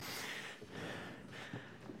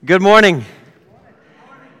Good morning.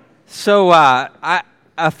 So,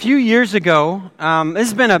 a few years ago, this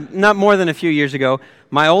has been not more than a few years ago,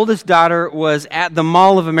 my oldest daughter was at the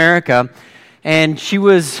Mall of America, and she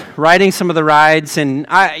was riding some of the rides, and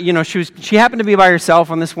she happened to be by herself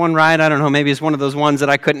on this one ride. I don't know, maybe it's one of those ones that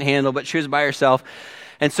I couldn't handle, but she was by herself.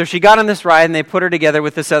 And so she got on this ride, and they put her together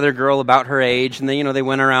with this other girl about her age, and they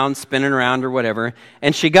went around, spinning around or whatever.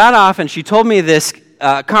 And she got off, and she told me this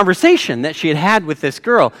conversation that she had with this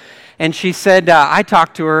girl. And she said, I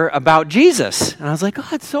talked to her about Jesus. And I was like, oh,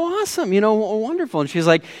 that's so awesome, wonderful. And she's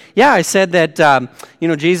like, yeah, I said that,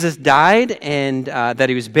 Jesus died, and that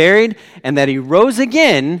he was buried, and that he rose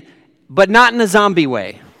again, but not in a zombie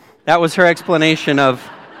way. That was her explanation of...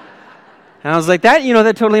 And I was like, that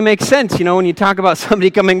totally makes sense. When you talk about somebody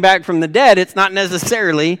coming back from the dead, it's not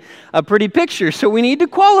necessarily a pretty picture. So we need to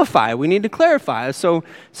qualify. We need to clarify. I'm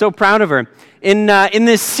so proud of her. In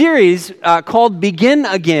this series called Begin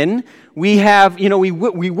Again, we have,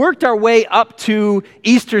 we worked our way up to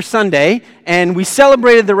Easter Sunday, and we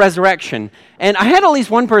celebrated the resurrection. And I had at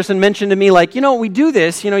least one person mention to me, like, we do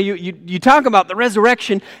this, you talk about the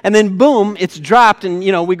resurrection, and then boom, it's dropped, and,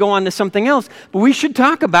 we go on to something else. But we should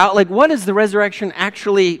talk about, like, what does the resurrection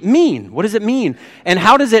actually mean? What does it mean? And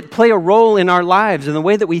how does it play a role in our lives, and the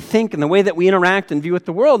way that we think, and the way that we interact and view with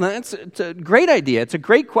the world? And it's a great idea. It's a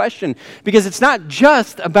great question, because it's not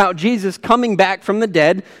just about Jesus coming back from the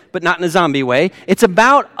dead, but not in a zombie way. It's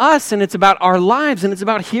about us, and it's about our lives, and it's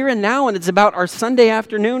about here and now, and it's about our Sunday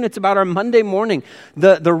afternoon. It's about our Monday morning.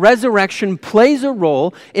 The resurrection plays a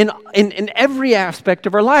role in every aspect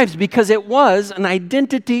of our lives because it was an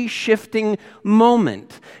identity-shifting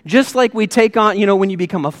moment. Just like we take on, when you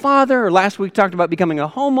become a father, or last week talked about becoming a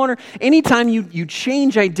homeowner, anytime you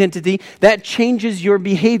change identity, that changes your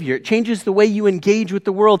behavior. It changes the way you engage with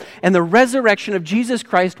the world. And the resurrection of Jesus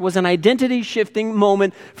Christ was an identity-shifting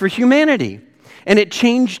moment for humanity. And it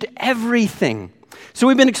changed everything. So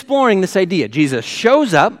we've been exploring this idea. Jesus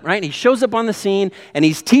shows up, right? He shows up on the scene, and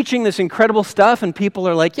he's teaching this incredible stuff, and people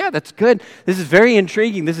are like, yeah, that's good. This is very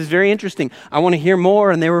intriguing. This is very interesting. I want to hear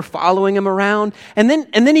more, and they were following him around. And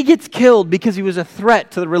then he gets killed because he was a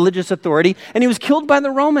threat to the religious authority, and he was killed by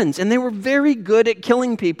the Romans, and they were very good at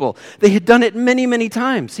killing people. They had done it many, many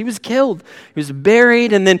times. He was killed. He was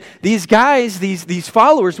buried, and then these guys, these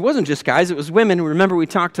followers, it wasn't just guys, it was women. Remember we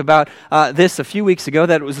talked about this a few weeks ago,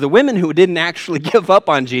 that it was the women who didn't actually give up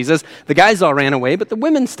on Jesus. The guys all ran away, but the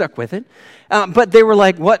women stuck with it. But they were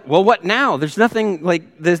like, what? Well, what now? There's nothing,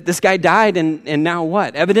 like, this guy died, and now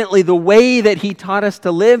what? Evidently, the way that he taught us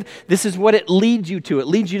to live, this is what it leads you to. It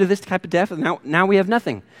leads you to this type of death, and now we have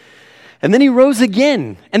nothing. And then he rose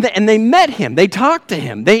again, and they met him. They talked to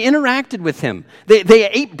him. They interacted with him. They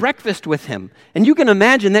ate breakfast with him. And you can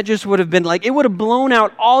imagine that just would have been like, it would have blown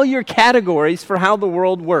out all your categories for how the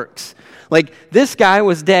world works. Like, this guy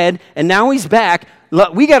was dead, and now he's back.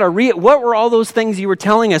 We got to what were all those things you were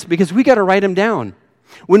telling us? Because we got to write them down.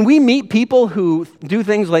 When we meet people who do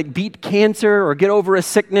things like beat cancer or get over a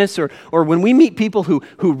sickness, or when we meet people who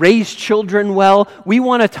raise children well, we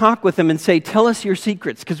want to talk with them and say, tell us your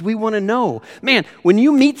secrets, because we want to know. Man, when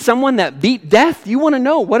you meet someone that beat death, you want to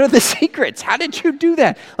know, what are the secrets? How did you do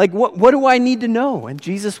that? Like, what do I need to know? And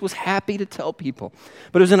Jesus was happy to tell people.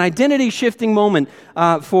 But it was an identity-shifting moment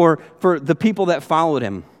for the people that followed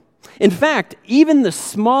him. In fact, even the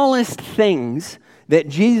smallest things that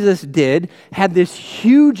Jesus did had this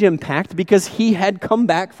huge impact because he had come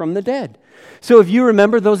back from the dead. So if you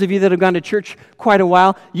remember, those of you that have gone to church quite a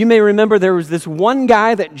while, you may remember there was this one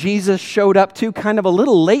guy that Jesus showed up to kind of a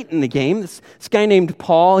little late in the game. This guy named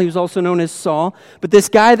Paul. He was also known as Saul. But this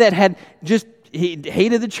guy that had he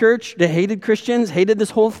hated the church, hated Christians, hated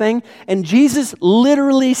this whole thing. And Jesus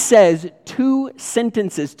literally says 2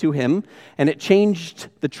 sentences to him, and it changed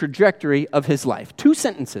the trajectory of his life. 2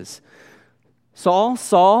 sentences. Saul,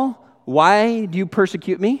 Saul, why do you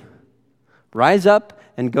persecute me? Rise up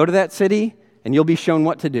and go to that city, and you'll be shown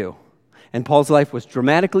what to do. And Paul's life was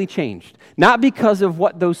dramatically changed. Not because of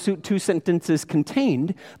what those 2 sentences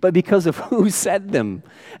contained, but because of who said them.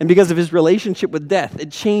 And because of his relationship with death.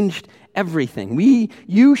 It changed everything.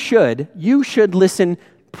 You should listen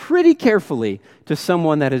pretty carefully to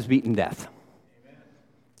someone that has beaten death.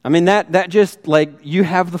 I mean, that just, like, you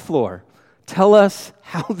have the floor. Tell us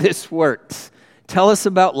how this works. Tell us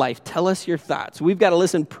about life. Tell us your thoughts. We've got to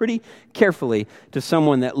listen pretty carefully to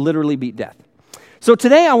someone that literally beat death. So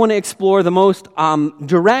today I want to explore the most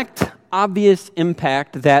direct obvious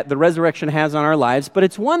impact that the resurrection has on our lives, but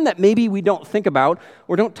it's one that maybe we don't think about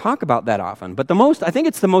or don't talk about that often. But I think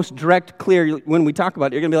it's the most direct, clear, when we talk about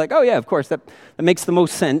it, you're going to be like, oh yeah, of course, that makes the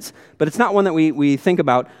most sense, but it's not one that we think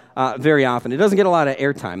about very often. It doesn't get a lot of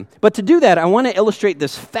airtime. But to do that, I want to illustrate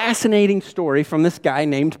this fascinating story from this guy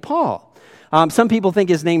named Paul. Some people think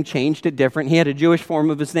his name changed it different. He had a Jewish form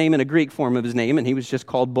of his name and a Greek form of his name, and he was just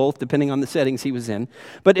called both depending on the settings he was in.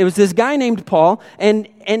 But it was this guy named Paul, and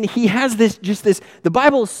he has this, the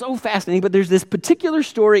Bible is so fascinating, but there's this particular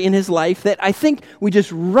story in his life that I think we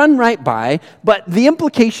just run right by, but the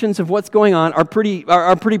implications of what's going on are pretty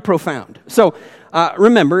profound. So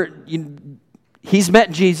remember, he's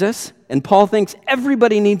met Jesus, and Paul thinks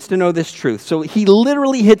everybody needs to know this truth. So he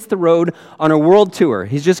literally hits the road on a world tour.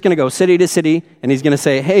 He's just going to go city to city, and he's going to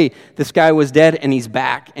say, hey, this guy was dead, and he's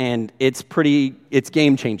back, and it's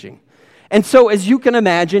game-changing. And so as you can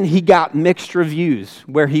imagine, he got mixed reviews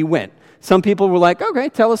where he went. Some people were like, okay,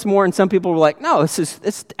 tell us more, and some people were like, no, this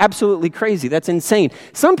is absolutely crazy. That's insane.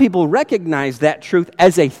 Some people recognized that truth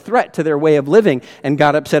as a threat to their way of living and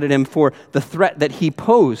got upset at him for the threat that he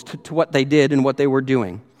posed to what they did and what they were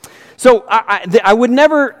doing. So I would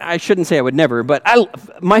never, I shouldn't say I would never, but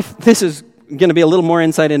this is going to be a little more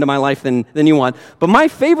insight into my life than you want, but my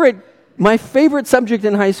favorite subject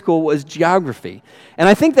in high school was geography. And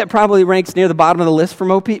I think that probably ranks near the bottom of the list for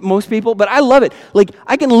most people, but I love it. Like,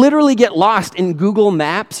 I can literally get lost in Google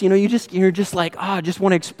Maps. You're just like, I just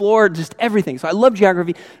want to explore just everything. So I love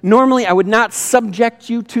geography. Normally, I would not subject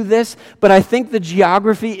you to this, but I think the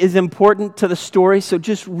geography is important to the story. So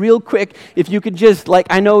just real quick, if you could just,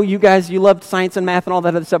 I know you guys, you loved science and math and all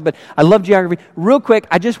that other stuff, but I love geography. Real quick,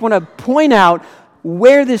 I just want to point out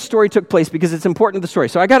where this story took place because it's important to the story.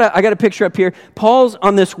 So I got a picture up here. Paul's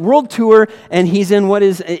on this world tour, and he's in what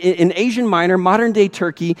is in Asian Minor, modern-day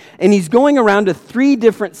Turkey, and he's going around to 3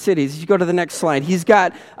 different cities. You go to the next slide. He's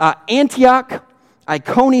got Antioch,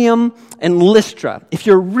 Iconium, and Lystra. If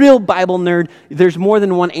you're a real Bible nerd, there's more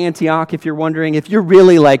than one Antioch, if you're wondering. If you're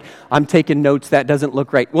really like, I'm taking notes, that doesn't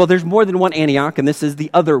look right. Well, there's more than one Antioch, and this is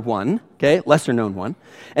the other one, okay, lesser-known one.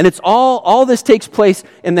 And it's all this takes place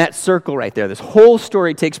in that circle right there. This whole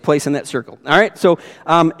story takes place in that circle. All right, so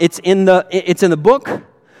it's in the book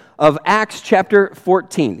of Acts chapter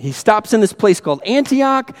 14. He stops in this place called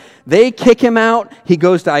Antioch. They kick him out. He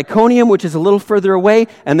goes to Iconium, which is a little further away,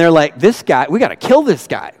 and they're like, this guy, we got to kill this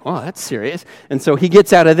guy. Oh, that's serious. And so he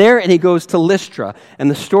gets out of there, and he goes to Lystra. And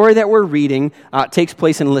the story that we're reading takes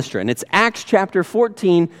place in Lystra. And it's Acts chapter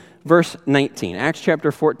 14, verse 19. Acts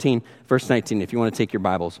chapter 14, verse 19, if you want to take your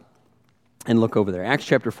Bibles and look over there. Acts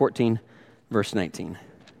chapter 14, verse 19.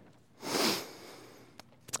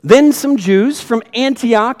 Then some Jews from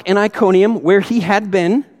Antioch and Iconium, where he had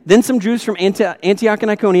been, Antioch and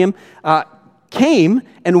Iconium came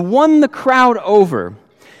and won the crowd over.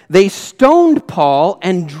 They stoned Paul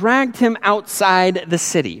and dragged him outside the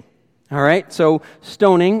city. All right, so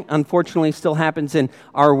stoning, unfortunately, still happens in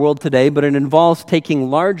our world today, but it involves taking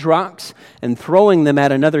large rocks and throwing them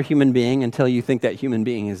at another human being until you think that human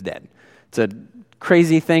being is dead. It's a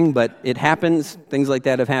crazy thing, but it happens. Things like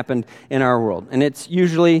that have happened in our world, and it's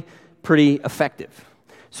usually pretty effective.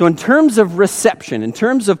 So in terms of reception, in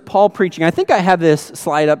terms of Paul preaching, I think I have this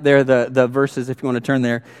slide up there, the verses, if you want to turn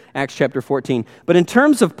there, Acts chapter 14. But in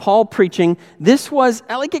terms of Paul preaching, this was,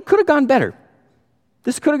 it could have gone better.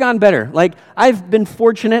 This could have gone better. I've been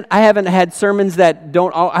fortunate. I've had sermons that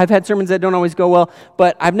don't always go well,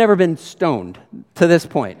 but I've never been stoned to this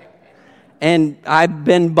point. And I've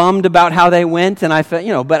been bummed about how they went, and I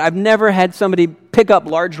felt, but I've never had somebody pick up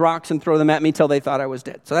large rocks and throw them at me till they thought I was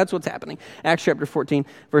dead. So that's what's happening. Acts chapter 14,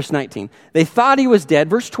 verse 19. They thought he was dead.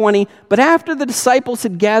 Verse 20, but after the disciples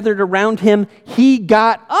had gathered around him, he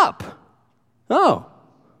got up. Oh,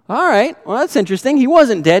 all right. Well, that's interesting. He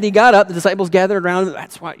wasn't dead. He got up. The disciples gathered around him.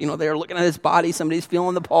 That's why, they were looking at his body. Somebody's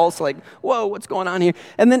feeling the pulse, like, whoa, what's going on here?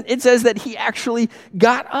 And then it says that he actually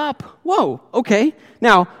got up. Whoa, okay.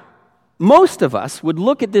 Now, most of us would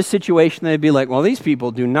look at this situation and they'd be like, well, these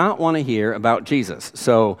people do not want to hear about Jesus.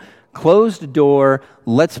 So close the door,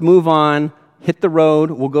 let's move on, hit the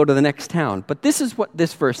road, we'll go to the next town. But this is what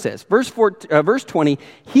this verse says. Verse 20,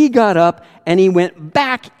 he got up and he went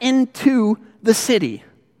back into the city.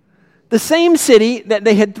 The same city that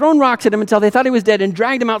they had thrown rocks at him until they thought he was dead and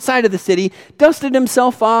dragged him outside of the city, dusted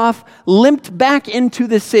himself off, limped back into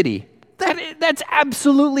the city. That's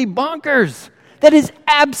absolutely bonkers. That is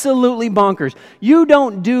absolutely bonkers. You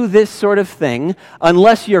don't do this sort of thing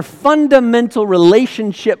unless your fundamental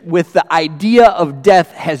relationship with the idea of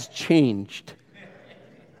death has changed.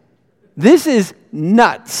 This is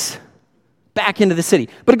nuts. back into the city.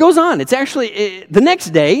 But it goes on. It's actually the next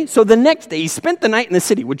day. So the next day, he spent the night in the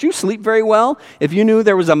city. Would you sleep very well if you knew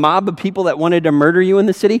there was a mob of people that wanted to murder you in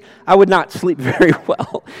the city? I would not sleep very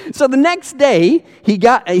well. So the next day, he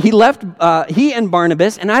left, he and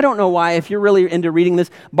Barnabas, and I don't know why, if you're really into reading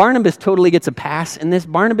this, Barnabas totally gets a pass in this.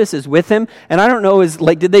 Barnabas is with him, and I don't know,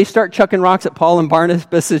 did they start chucking rocks at Paul, and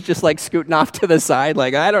Barnabas is just like scooting off to the side,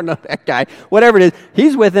 like, I don't know that guy, whatever it is.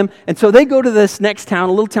 He's with him, and so they go to this next town,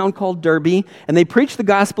 a little town called Derbe, and they preach the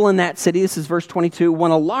gospel in that city. This is verse 22, won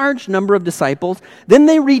a large number of disciples. Then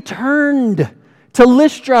they returned to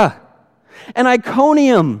Lystra and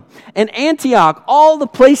Iconium and Antioch, all the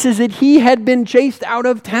places that he had been chased out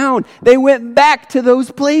of town. They went back to those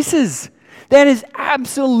places. That is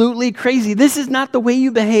absolutely crazy. This is not the way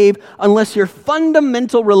you behave unless your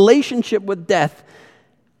fundamental relationship with death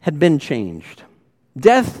had been changed.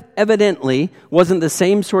 Death, evidently, wasn't the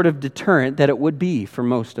same sort of deterrent that it would be for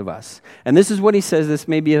most of us. And this is what he says. This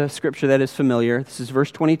may be a scripture that is familiar. This is verse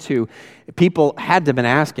 22. People had to have been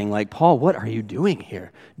asking, like, Paul, what are you doing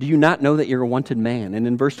here? Do you not know that you're a wanted man? And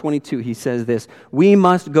in verse 22, he says this, we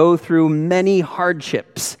must go through many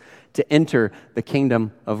hardships to enter the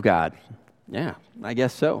kingdom of God. Yeah, I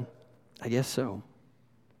guess so.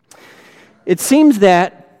 It seems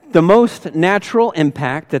that the most natural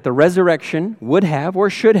impact that the resurrection would have or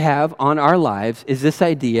should have on our lives is this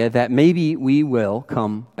idea that maybe we will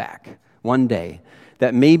come back one day,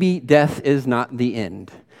 that maybe death is not the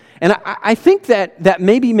end. And I think that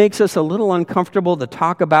maybe makes us a little uncomfortable to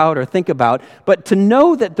talk about or think about, but to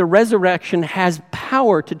know that the resurrection has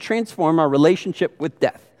power to transform our relationship with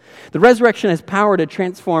death. The resurrection has power to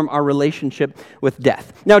transform our relationship with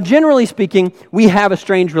death. Now, generally speaking, we have a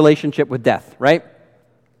strange relationship with death, right?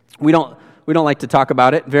 We don't like to talk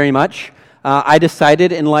about it very much. I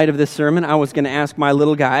decided in light of this sermon I was going to ask my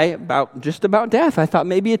little guy about death. I thought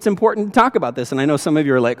maybe it's important to talk about this. And I know some of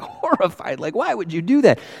you are like horrified, like, why would you do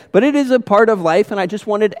that? But it is a part of life, and I just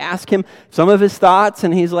wanted to ask him some of his thoughts.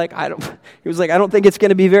 And he's like, I don't think it's going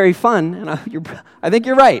to be very fun. And I think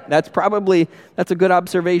you're right. That's a good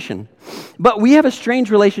observation. But we have a strange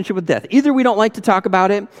relationship with death. Either we don't like to talk about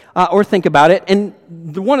it or think about it. And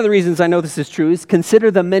one of the reasons I know this is true is consider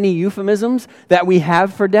the many euphemisms that we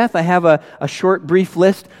have for death. I have a short, brief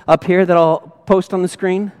list up here that I'll post on the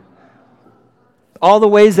screen. All the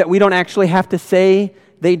ways that we don't actually have to say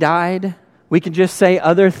they died. We can just say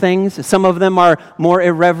other things. Some of them are more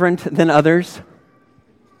irreverent than others.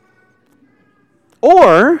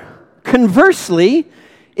 Or, conversely,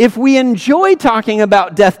 if we enjoy talking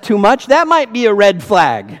about death too much, that might be a red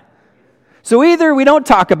flag. So either we don't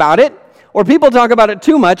talk about it, or people talk about it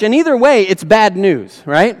too much, and either way, it's bad news,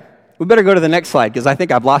 right? We better go to the next slide, because I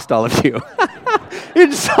think I've lost all of you. You're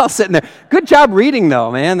just all sitting there. Good job reading, though,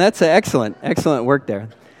 man. That's excellent work there.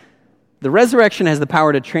 The resurrection has the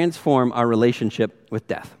power to transform our relationship with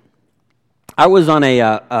death. I was on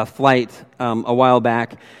a flight a while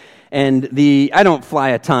back, and I don't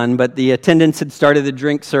fly a ton, but the attendants had started the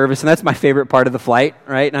drink service, and that's my favorite part of the flight,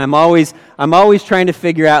 right? And I'm always trying to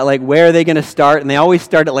figure out, like, where are they going to start? And they always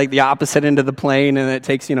start at, like, the opposite end of the plane, and it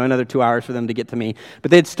takes, another 2 hours for them to get to me.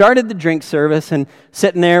 But they'd started the drink service, and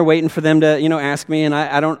sitting there waiting for them to, ask me, and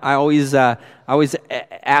I always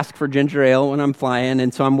ask for ginger ale when I'm flying,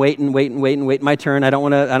 and so I'm waiting my turn. I don't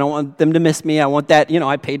want them to miss me. I want that,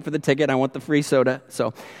 I paid for the ticket. I want the free soda.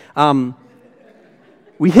 So,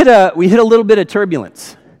 We hit a little bit of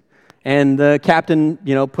turbulence, and the captain,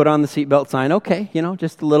 put on the seatbelt sign. Okay,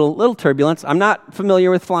 just a little turbulence. I'm not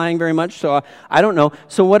familiar with flying very much, so I don't know.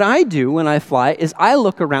 So what I do when I fly is I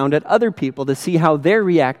look around at other people to see how they're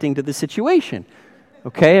reacting to the situation.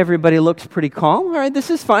 Okay, everybody looks pretty calm. All right,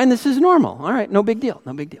 this is fine. This is normal. All right, no big deal.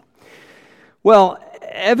 Well,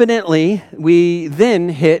 evidently, we then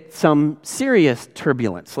hit some serious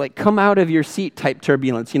turbulence, like come out of your seat type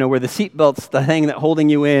turbulence, where the seatbelt's the thing that holding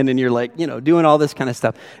you in, and you're like, doing all this kind of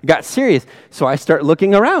stuff. It got serious. So I start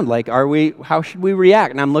looking around, like, how should we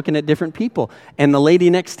react? And I'm looking at different people. And the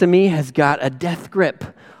lady next to me has got a death grip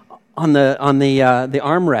on the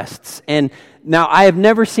armrests. And now, I have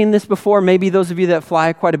never seen this before. Maybe those of you that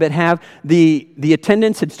fly quite a bit have. The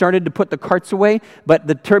attendants had started to put the carts away, but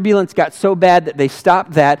the turbulence got so bad that they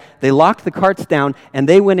stopped that. They locked the carts down, and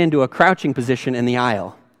they went into a crouching position in the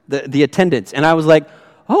aisle, the attendants. And I was like,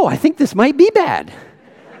 oh, I think this might be bad.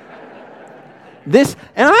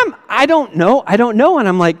 I don't know. And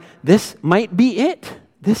I'm like, this might be it.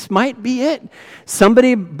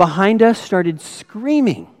 Somebody behind us started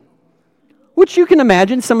screaming. Which you can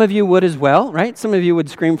imagine, some of you would as well, right? Some of you would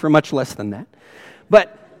scream for much less than that.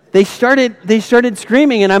 But they started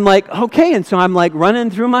screaming, and I'm like, okay. And so I'm like running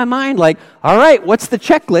through my mind, like, all right, what's the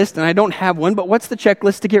checklist? And I don't have one, but what's the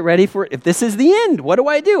checklist to get ready for it? If this is the end, what do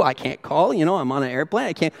I do? I can't call, I'm on an airplane.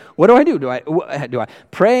 I can't. What do I do? Do I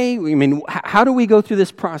pray? I mean, how do we go through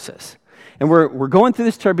this process? And we're going through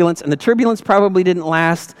this turbulence, and the turbulence probably didn't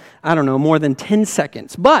last, I don't know, more than 10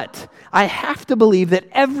 seconds. But I have to believe that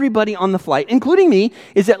everybody on the flight, including me,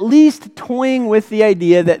 is at least toying with the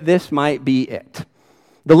idea that this might be it.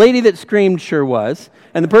 The lady that screamed sure was,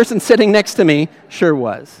 and the person sitting next to me sure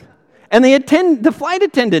was. And the flight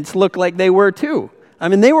attendants looked like they were too. I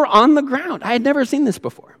mean, they were on the ground. I had never seen this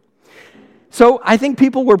before. So I think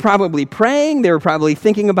people were probably praying. They were probably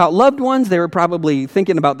thinking about loved ones. They were probably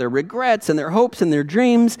thinking about their regrets and their hopes and their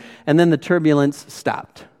dreams. And then the turbulence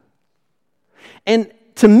stopped. And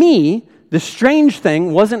to me, the strange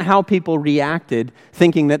thing wasn't how people reacted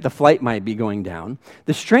thinking that the flight might be going down.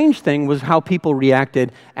 The strange thing was how people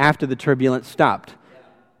reacted after the turbulence stopped.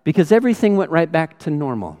 Because everything went right back to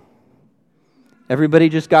normal. Everybody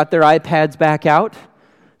just got their iPads back out.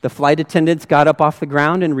 The flight attendants got up off the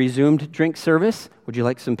ground and resumed drink service. Would you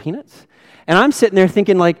like some peanuts? And I'm sitting there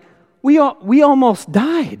thinking, like, we almost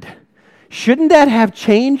died. Shouldn't that have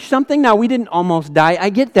changed something? Now, we didn't almost die. I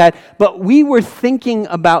get that. But we were thinking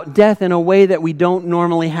about death in a way that we don't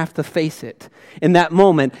normally have to face it in that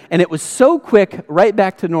moment. And it was so quick, right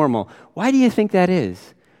back to normal. Why do you think that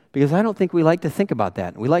is? Because I don't think we like to think about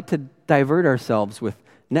that. We like to divert ourselves with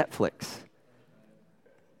Netflix,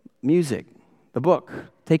 music, the book,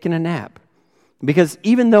 taking a nap. Because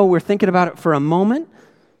even though we're thinking about it for a moment,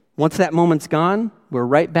 once that moment's gone, we're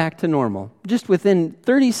right back to normal. Just within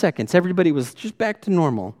 30 seconds, everybody was just back to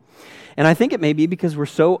normal. And I think it may be because we're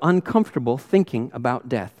so uncomfortable thinking about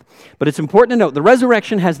death. But it's important to note, the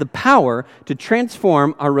resurrection has the power to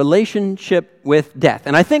transform our relationship with death.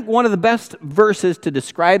 And I think one of the best verses to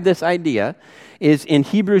describe this idea is in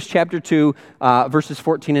Hebrews chapter 2, verses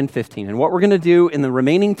 14 and 15. And what we're going to do in the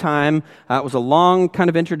remaining time, it was a long kind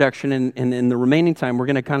of introduction, and in the remaining time, we're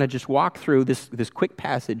going to kind of just walk through this quick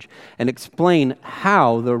passage and explain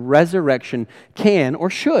how the resurrection can or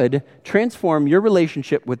should transform your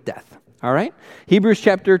relationship with death. All right? Hebrews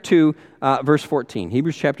chapter 2, verse 14.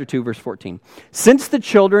 Hebrews chapter 2, verse 14. Since the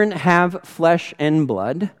children have flesh and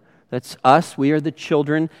blood, that's us, we are the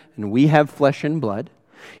children, and we have flesh and blood,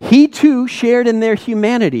 he too shared in their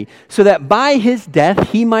humanity, so that by his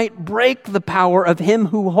death he might break the power of him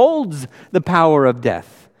who holds the power of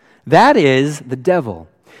death. That is, the devil,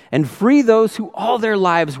 and free those who all their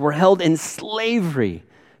lives were held in slavery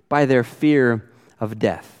by their fear of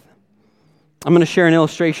death. I'm going to share an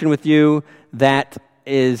illustration with you that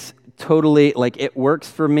is totally, like, it works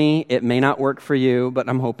for me. It may not work for you, but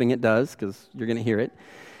I'm hoping it does because you're going to hear it.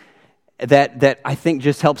 That I think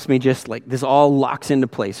just helps me just, like, this all locks into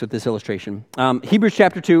place with this illustration. Hebrews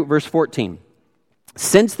chapter 2, verse 14.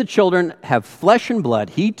 Since the children have flesh and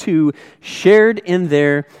blood, he too shared in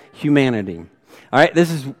their humanity. All right,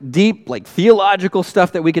 this is deep, like, theological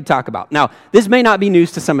stuff that we could talk about. Now, this may not be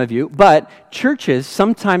news to some of you, but churches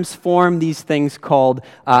sometimes form these things called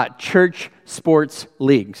church sports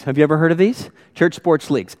leagues. Have you ever heard of these? Church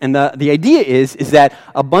sports leagues. And the idea is that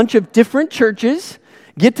a bunch of different churches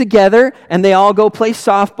get together and they all go play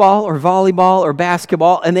softball or volleyball or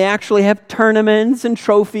basketball, and they actually have tournaments and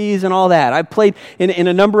trophies and all that. I've played in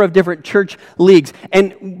a number of different church leagues.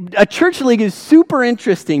 And a church league is super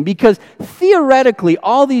interesting because theoretically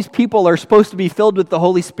all these people are supposed to be filled with the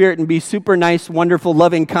Holy Spirit and be super nice, wonderful,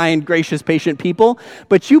 loving, kind, gracious, patient people.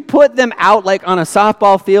 But you put them out like on a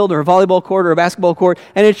softball field or a volleyball court or a basketball court,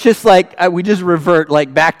 and it's just like we just revert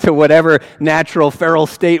like back to whatever natural feral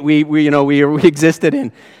state we existed in.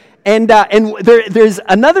 And there's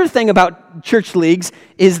another thing about church leagues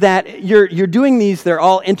is that you're doing these, they're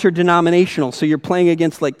all interdenominational. So you're playing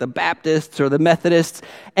against like the Baptists or the Methodists,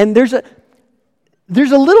 and there's a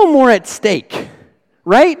little more at stake,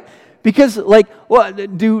 right? Because, like,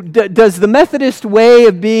 does the Methodist way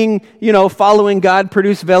of being, following God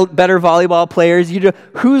produce better volleyball players?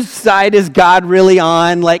 Whose side is God really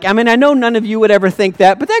on? Like, I mean, I know none of you would ever think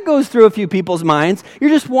that, but that goes through a few people's minds. You're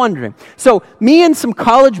just wondering. So, me and some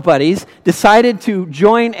college buddies decided to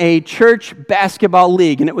join a church basketball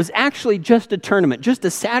league, and it was actually just a tournament, just a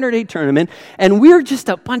Saturday tournament, and we're just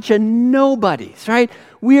a bunch of nobodies, right?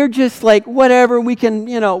 We're just like, whatever, we can,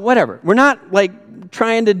 whatever. We're not, like,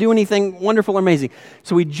 trying to do anything wonderful or amazing.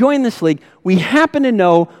 So we joined this league. We happen to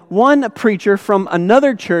know one preacher from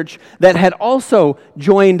another church that had also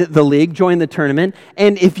joined the league, joined the tournament.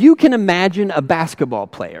 And if you can imagine a basketball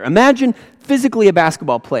player, imagine physically a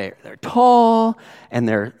basketball player. They're tall, and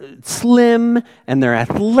they're slim, and they're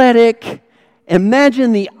athletic,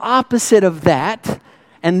 imagine the opposite of that,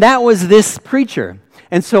 and that was this preacher.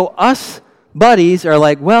 And so us buddies are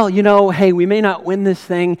like, well, hey, we may not win this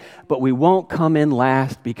thing, but we won't come in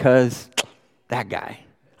last because that guy.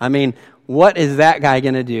 I mean, what is that guy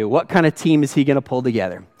going to do? What kind of team is he going to pull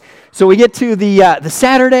together? So we get to the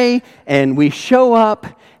Saturday, and we show up,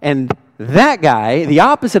 and that guy, the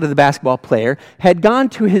opposite of the basketball player, had gone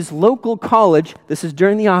to his local college, this is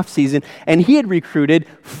during the off season, and he had recruited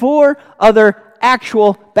 4 other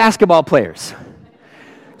actual basketball players.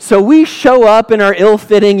 So we show up in our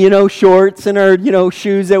ill-fitting, shorts and our,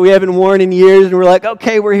 shoes that we haven't worn in years, and we're like,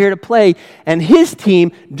 okay, we're here to play. And his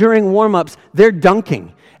team, during warm-ups, they're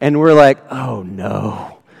dunking. And we're like, oh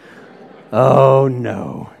no.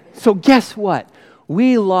 So guess what?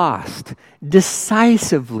 We lost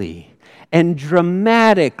decisively and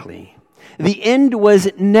dramatically. The end was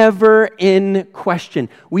never in question.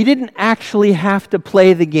 We didn't actually have to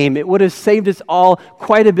play the game. It would have saved us all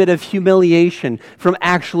quite a bit of humiliation from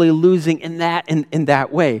actually losing in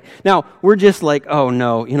that way. Now, we're just like, oh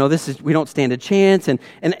no, we don't stand a chance. And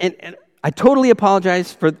I totally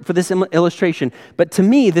apologize for this illustration, but to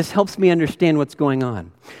me, this helps me understand what's going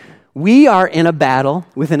on. We are in a battle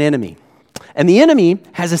with an enemy. And the enemy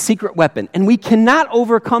has a secret weapon, and we cannot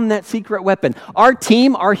overcome that secret weapon. Our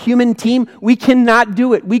team, our human team, we cannot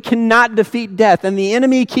do it. We cannot defeat death. And the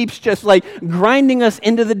enemy keeps just like grinding us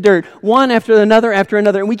into the dirt, one after another,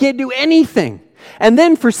 and we can't do anything. And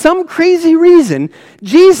then for some crazy reason,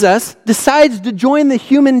 Jesus decides to join the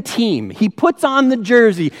human team. He puts on the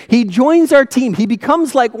jersey. He joins our team. He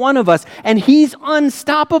becomes like one of us, and he's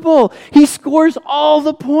unstoppable. He scores all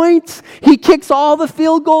the points. He kicks all the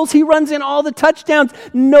field goals. He runs in all the touchdowns.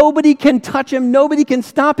 Nobody can touch him. Nobody can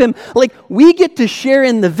stop him. Like, we get to share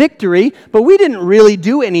in the victory, but we didn't really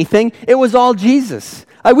do anything. It was all Jesus.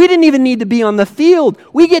 We didn't even need to be on the field.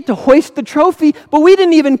 We get to hoist the trophy, but we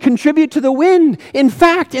didn't even contribute to the win. In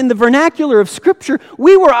fact, in the vernacular of Scripture,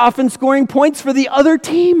 we were often scoring points for the other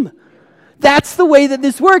team. That's the way that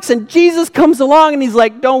this works. And Jesus comes along and he's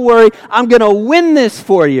like, don't worry, I'm going to win this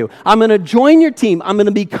for you. I'm going to join your team. I'm going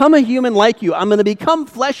to become a human like you. I'm going to become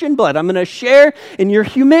flesh and blood. I'm going to share in your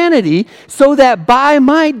humanity so that by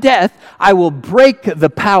my death, I will break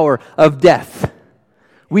the power of death.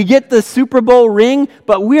 We get the Super Bowl ring,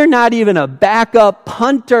 but we're not even a backup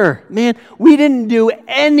punter. Man, we didn't do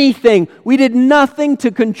anything. We did nothing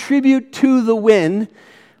to contribute to the win,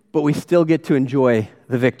 but we still get to enjoy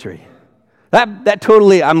the victory. That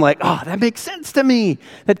totally, I'm like, oh, that makes sense to me.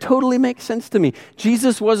 That totally makes sense to me.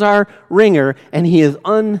 Jesus was our ringer, and he is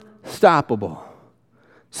unstoppable.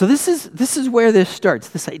 So this is where this starts,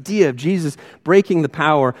 this idea of Jesus breaking the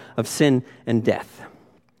power of sin and death.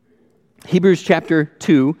 Hebrews chapter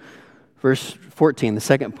 2, verse 14, the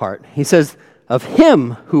second part. He says, of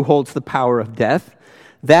him who holds the power of death,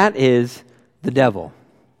 that is the devil.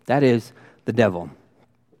 That is the devil.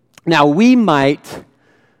 Now, we might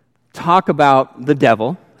talk about the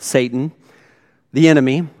devil, Satan, the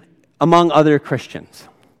enemy, among other Christians.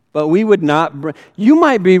 But we would not, you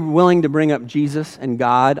might be willing to bring up Jesus and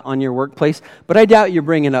God on your workplace, but I doubt you're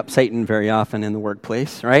bringing up Satan very often in the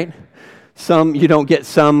workplace, right? You don't get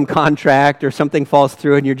some contract or something falls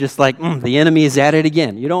through and you're just like, the enemy is at it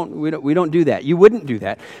again. We don't do that. You wouldn't do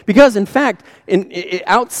that. Because in fact,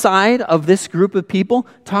 outside of this group of people,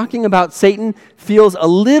 talking about Satan feels a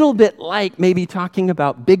little bit like maybe talking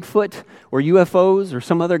about Bigfoot or UFOs or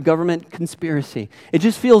some other government conspiracy. It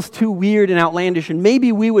just feels too weird and outlandish, and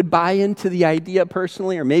maybe we would buy into the idea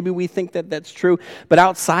personally, or maybe we think that that's true, but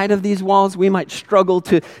outside of these walls, we might struggle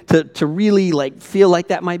to really feel like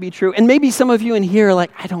that might be true. And maybe some of you in here are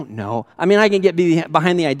like, I don't know. I mean, I can get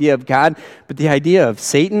behind the idea of God, but the idea of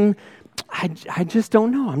Satan, I just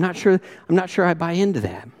don't know. I'm not sure I buy into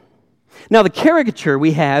that. Now, the caricature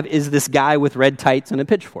we have is this guy with red tights and a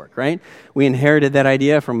pitchfork, right? We inherited that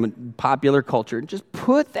idea from popular culture. Just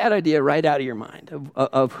put that idea right out of your mind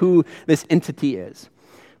of who this entity is.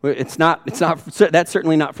 That's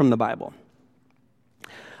certainly not from the Bible.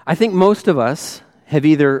 I think most of us have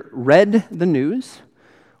either read the news,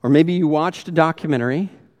 or maybe you watched a documentary,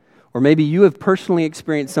 or maybe you have personally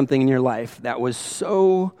experienced something in your life that was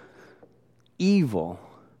so evil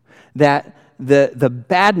that the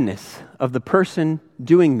badness of the person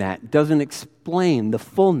doing that doesn't explain the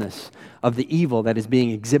fullness of the evil that is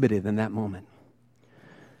being exhibited in that moment.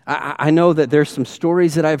 I know that there's some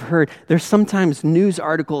stories that I've heard. There's sometimes news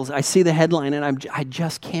articles, I see the headline and I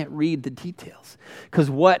just can't read the details because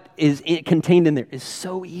what is contained in there is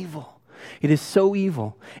so evil. It is so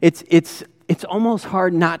evil. It's it's almost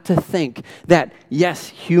hard not to think that, yes,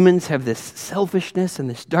 humans have this selfishness and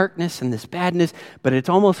this darkness and this badness, but it's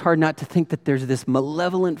almost hard not to think that there's this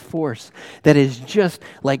malevolent force that is just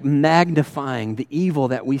like magnifying the evil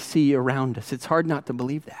that we see around us. It's hard not to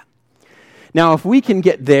believe that. Now, if we can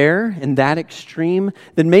get there in that extreme,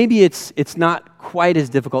 then maybe it's not quite as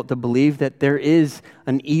difficult to believe that there is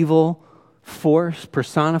an evil force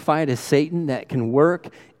personified as Satan that can work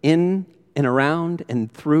in and around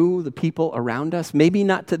and through the people around us. Maybe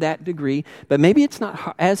not to that degree, but maybe it's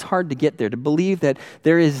not as hard to get there, to believe that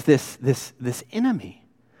there is this enemy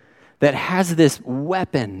that has this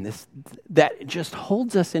weapon that just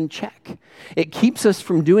holds us in check. It keeps us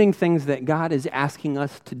from doing things that God is asking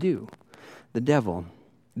us to do, the devil.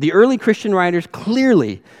 The early Christian writers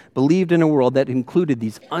clearly believed in a world that included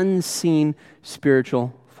these unseen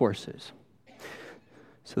spiritual forces.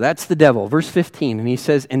 So that's the devil. Verse 15, and he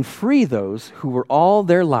says, "And free those who were all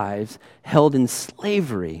their lives held in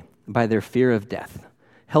slavery by their fear of death."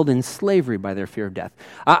 Held in slavery by their fear of death.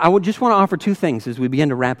 I would just want to offer two things as we begin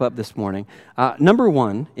to wrap up this morning. Number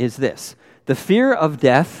one is this: the fear of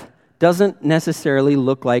death doesn't necessarily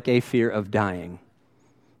look like a fear of dying.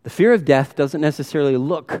 The fear of death doesn't necessarily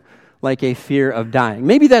look like a fear of dying.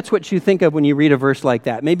 Maybe that's what you think of when you read a verse like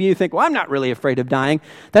that. Maybe you think, well, I'm not really afraid of dying.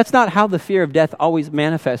 That's not how the fear of death always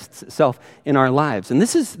manifests itself in our lives. And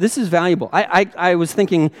this is valuable. I was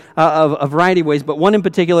thinking of a variety of ways, but one in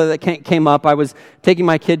particular that came up. I was taking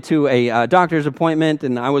my kid to a doctor's appointment,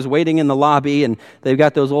 and I was waiting in the lobby, and they've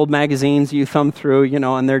got those old magazines you thumb through,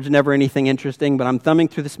 and there's never anything interesting, but I'm thumbing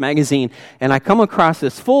through this magazine, and I come across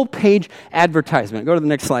this full-page advertisement. Go to the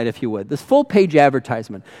next slide, if you would. This full-page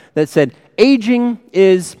advertisement that said, "Aging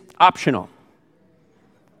is optional."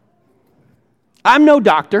 I'm no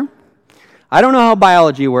doctor. I don't know how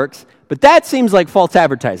biology works, but that seems like false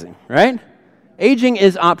advertising, right? Aging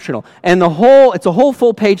is optional. And it's a whole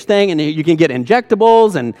full-page thing, and you can get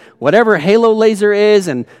injectables and whatever halo laser is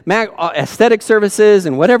and aesthetic services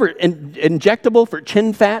and whatever injectable for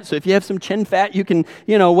chin fat. So if you have some chin fat, you can,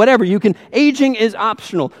 whatever. Aging is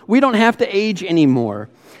optional. We don't have to age anymore.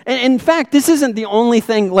 And in fact, this isn't the only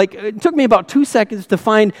thing. It took me about 2 seconds to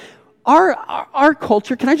find our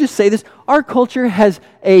culture. Can I just say this? Our culture has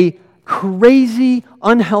a crazy,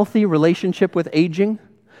 unhealthy relationship with aging.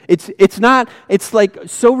 It's like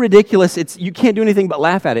so ridiculous, you can't do anything but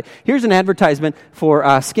laugh at it. Here's an advertisement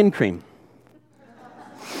for skin cream.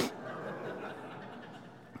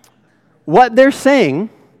 What they're saying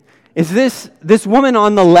is this woman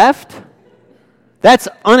on the left, that's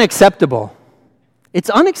unacceptable. It's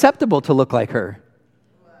unacceptable to look like her.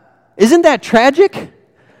 Isn't that tragic?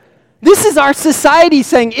 This is our society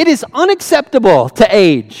saying it is unacceptable to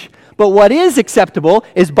age. But what is acceptable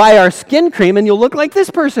is buy our skin cream and you'll look like this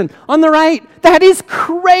person on the right. That is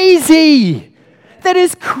crazy. That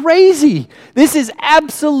is crazy. This is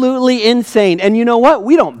absolutely insane. And you know what?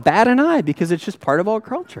 We don't bat an eye because it's just part of our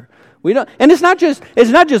culture. We don't, and it's not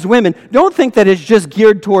just women. Don't think that it's just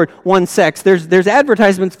geared toward one sex. There's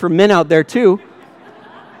advertisements for men out there too.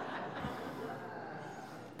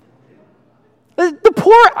 The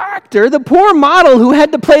poor actor, the poor model who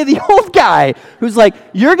had to play the old guy, who's like,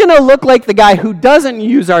 you're going to look like the guy who doesn't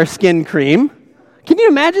use our skin cream. Can you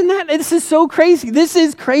imagine that? This is so crazy. This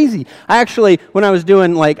is crazy. I actually, when I was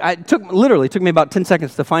doing, literally took me about 10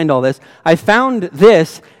 seconds to find all this. I found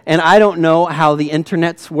this, and I don't know how the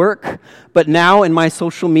internets work, but now in my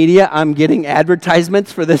social media, I'm getting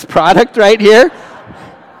advertisements for this product right here.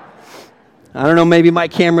 I don't know, maybe my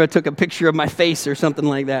camera took a picture of my face or something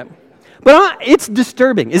like that. But it's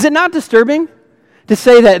disturbing. Is it not disturbing to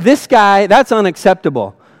say that this guy, that's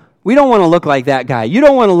unacceptable? We don't want to look like that guy. You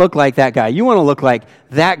don't want to look like that guy. You want to look like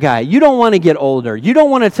that guy. You don't want to get older. You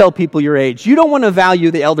don't want to tell people your age. You don't want to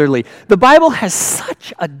value the elderly. The Bible has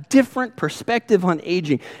such a different perspective on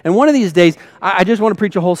aging. And one of these days, I just want to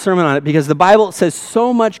preach a whole sermon on it because the Bible says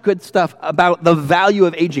so much good stuff about the value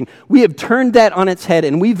of aging. We have turned that on its head,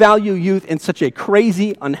 and we value youth in such a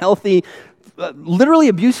crazy, unhealthy, literally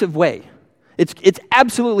abusive way. It's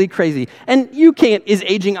absolutely crazy. And is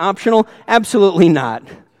aging optional? Absolutely not.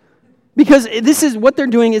 Because this is what they're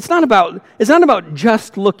doing. It's not about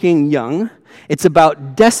just looking young. It's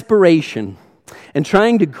about desperation and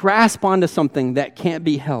trying to grasp onto something that can't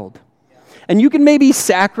be held. And you can maybe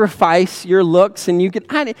sacrifice your looks, and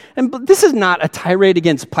but this is not a tirade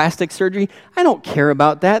against plastic surgery. I don't care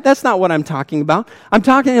about that. That's not what I'm talking about. I'm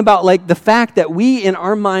talking about the fact that we in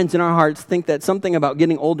our minds and our hearts think that something about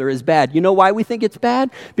getting older is bad. You know why we think it's bad?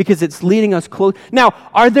 Because it's leading us close. Now,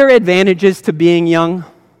 are there advantages to being young?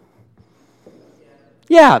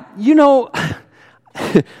 Yeah,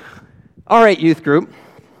 all right, youth group.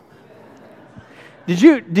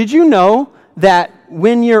 Did you know that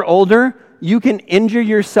when you're older, you can injure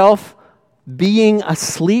yourself being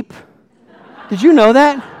asleep? Did you know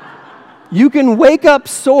that? You can wake up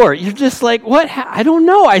sore. You're just like, what? I don't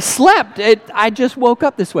know. I slept. I just woke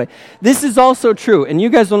up this way. This is also true, and you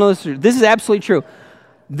guys don't know this is true. This is absolutely true.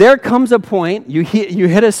 There comes a point, you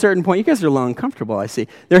hit a certain point. You guys are a little uncomfortable, I see.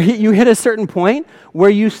 You hit a certain point where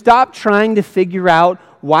you stop trying to figure out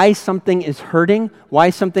why something is hurting,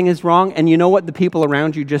 why something is wrong, and you know what the people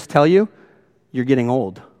around you just tell you? You're getting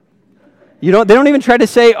old. They don't even try to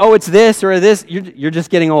say, oh, it's this or this. You're just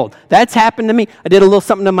getting old. That's happened to me. I did a little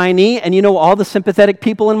something to my knee, and all the sympathetic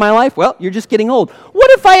people in my life, well, you're just getting old. What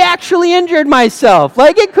if I actually injured myself?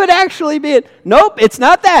 Like, it could actually be it. Nope, it's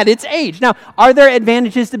not that. It's age. Now, are there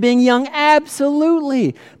advantages to being young?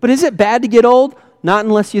 Absolutely. But is it bad to get old? Not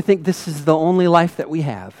unless you think this is the only life that we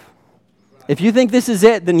have. If you think this is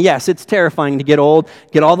it, then yes, it's terrifying to get old,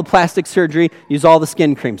 get all the plastic surgery, use all the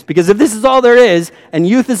skin creams. Because if this is all there is, and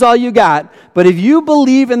youth is all you got, but if you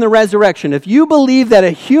believe in the resurrection, if you believe that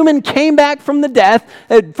a human came back from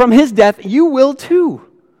his death, you will too.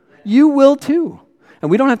 You will too. And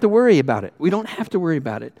we don't have to worry about it. We don't have to worry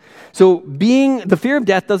about it. So the fear of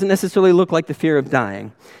death doesn't necessarily look like the fear of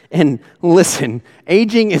dying. And listen,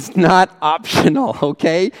 aging is not optional,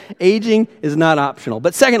 okay? Aging is not optional.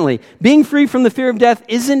 But secondly, being free from the fear of death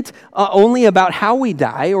isn't only about how we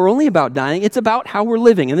die or only about dying. It's about how we're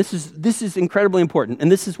living. And this is incredibly important.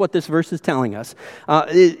 And this is what this verse is telling us,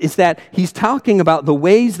 is that he's talking about the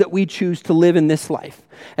ways that we choose to live in this life.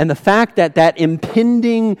 And the fact that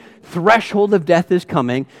impending threshold of death is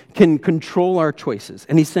coming can control our choices.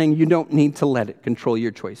 And he's saying you don't need to let it control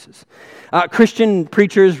your choices. Christian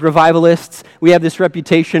preachers, revivalists, we have this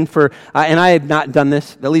reputation for, and I have not done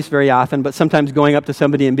this, at least very often, but sometimes going up to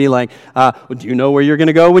somebody and be like, well, do you know where you're going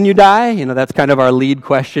to go when you die? That's kind of our lead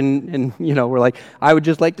question. And, we're like, I would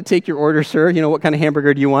just like to take your order, sir. What kind of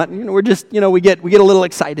hamburger do you want? We're just, we get a little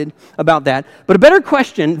excited about that. But a better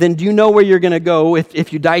question than do you know where you're going to go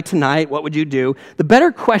if you die tonight, what would you do? The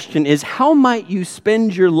better question is, how might you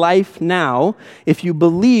spend your life now if you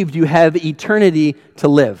believed you have eternity to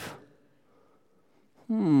live?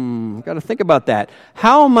 Got to think about that.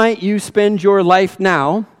 How might you spend your life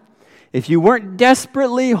now if you weren't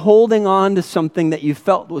desperately holding on to something that you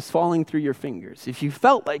felt was falling through your fingers? If you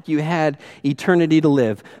felt like you had eternity to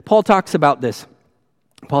live? Paul talks about this.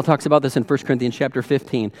 Paul talks about this in 1 Corinthians chapter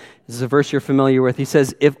 15. This is a verse you're familiar with. He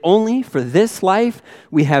says, if only for this life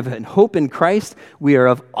we have hope in Christ, we are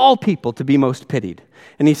of all people to be most pitied.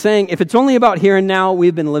 And he's saying, if it's only about here and now,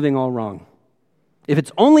 we've been living all wrong. If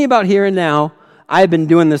it's only about here and now, I've been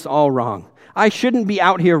doing this all wrong. I shouldn't be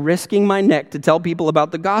out here risking my neck to tell people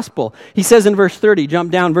about the gospel. He says in verse 30,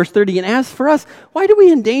 jump down, verse 30, and as for us, why do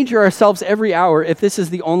we endanger ourselves every hour if this is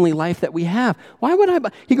the only life that we have? Why would I?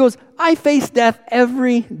 He goes, I face death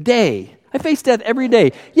every day. I face death every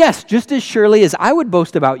day. Yes, just as surely as I would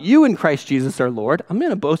boast about you in Christ Jesus our Lord, I'm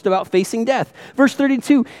going to boast about facing death. Verse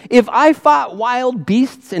 32, if I fought wild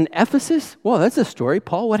beasts in Ephesus, well, that's a story.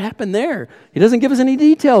 Paul, what happened there? He doesn't give us any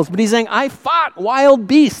details, but he's saying, I fought wild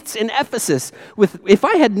beasts in Ephesus. If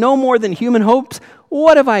I had no more than human hopes,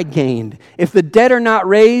 what have I gained? If the dead are not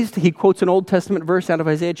raised, he quotes an Old Testament verse out of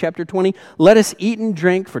Isaiah chapter 20, let us eat and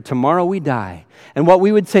drink, for tomorrow we die. And what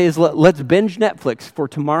we would say is, let's binge Netflix, for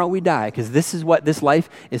tomorrow we die, because this is what this life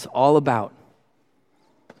is all about.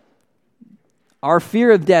 Our fear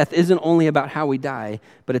of death isn't only about how we die,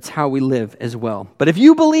 but it's how we live as well. But if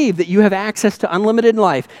you believe that you have access to unlimited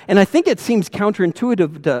life, and I think it seems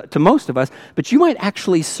counterintuitive to most of us, but you might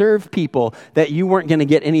actually serve people that you weren't going to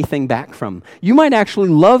get anything back from. You might actually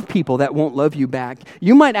love people that won't love you back.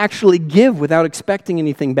 You might actually give without expecting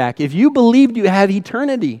anything back. If you believed you have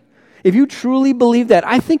eternity, if you truly believe that,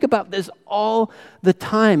 I think about this all the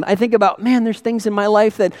time. I think about, man, there's things in my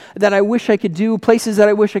life that I wish I could do, places that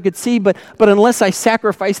I wish I could see, but unless I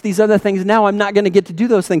sacrifice these other things now, I'm not going to get to do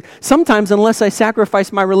those things. Sometimes, unless I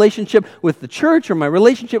sacrifice my relationship with the church or my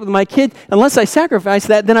relationship with my kid, unless I sacrifice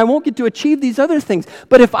that, then I won't get to achieve these other things.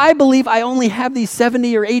 But if I believe I only have these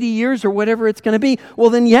 70 or 80 years or whatever it's going to be, well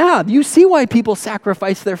then yeah, you see why people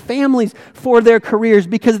sacrifice their families for their careers,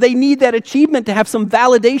 because they need that achievement to have some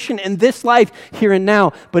validation in this life here and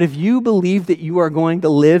now. But if you believe that you are going to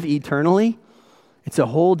live eternally, it's a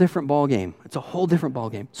whole different ballgame. It's a whole different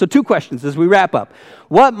ballgame. So 2 questions as we wrap up.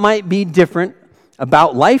 What might be different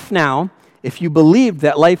about life now if you believed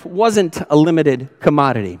that life wasn't a limited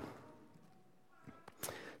commodity?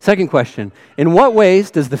 Second question, in what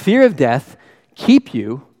ways does the fear of death keep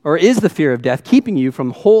you, or is the fear of death keeping you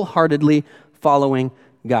from wholeheartedly following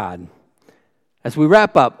God? As we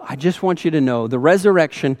wrap up, I just want you to know the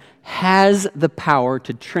resurrection has the power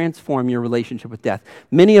to transform your relationship with death.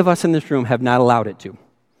 Many of us in this room have not allowed it to.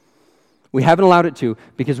 We haven't allowed it to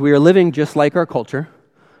because we are living just like our culture,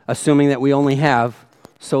 assuming that we only have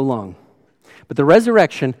so long. But the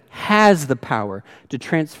resurrection has the power to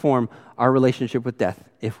transform our relationship with death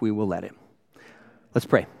if we will let it. Let's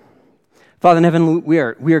pray. Father in heaven, we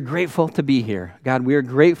are grateful to be here. God, we are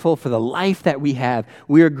grateful for the life that we have.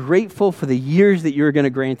 We are grateful for the years that you're going to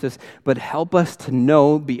grant us, but help us to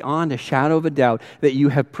know beyond a shadow of a doubt that you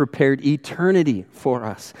have prepared eternity for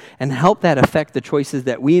us, and help that affect the choices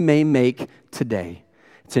that we may make today.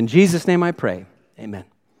 It's in Jesus' name I pray. Amen.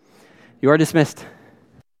 You are dismissed.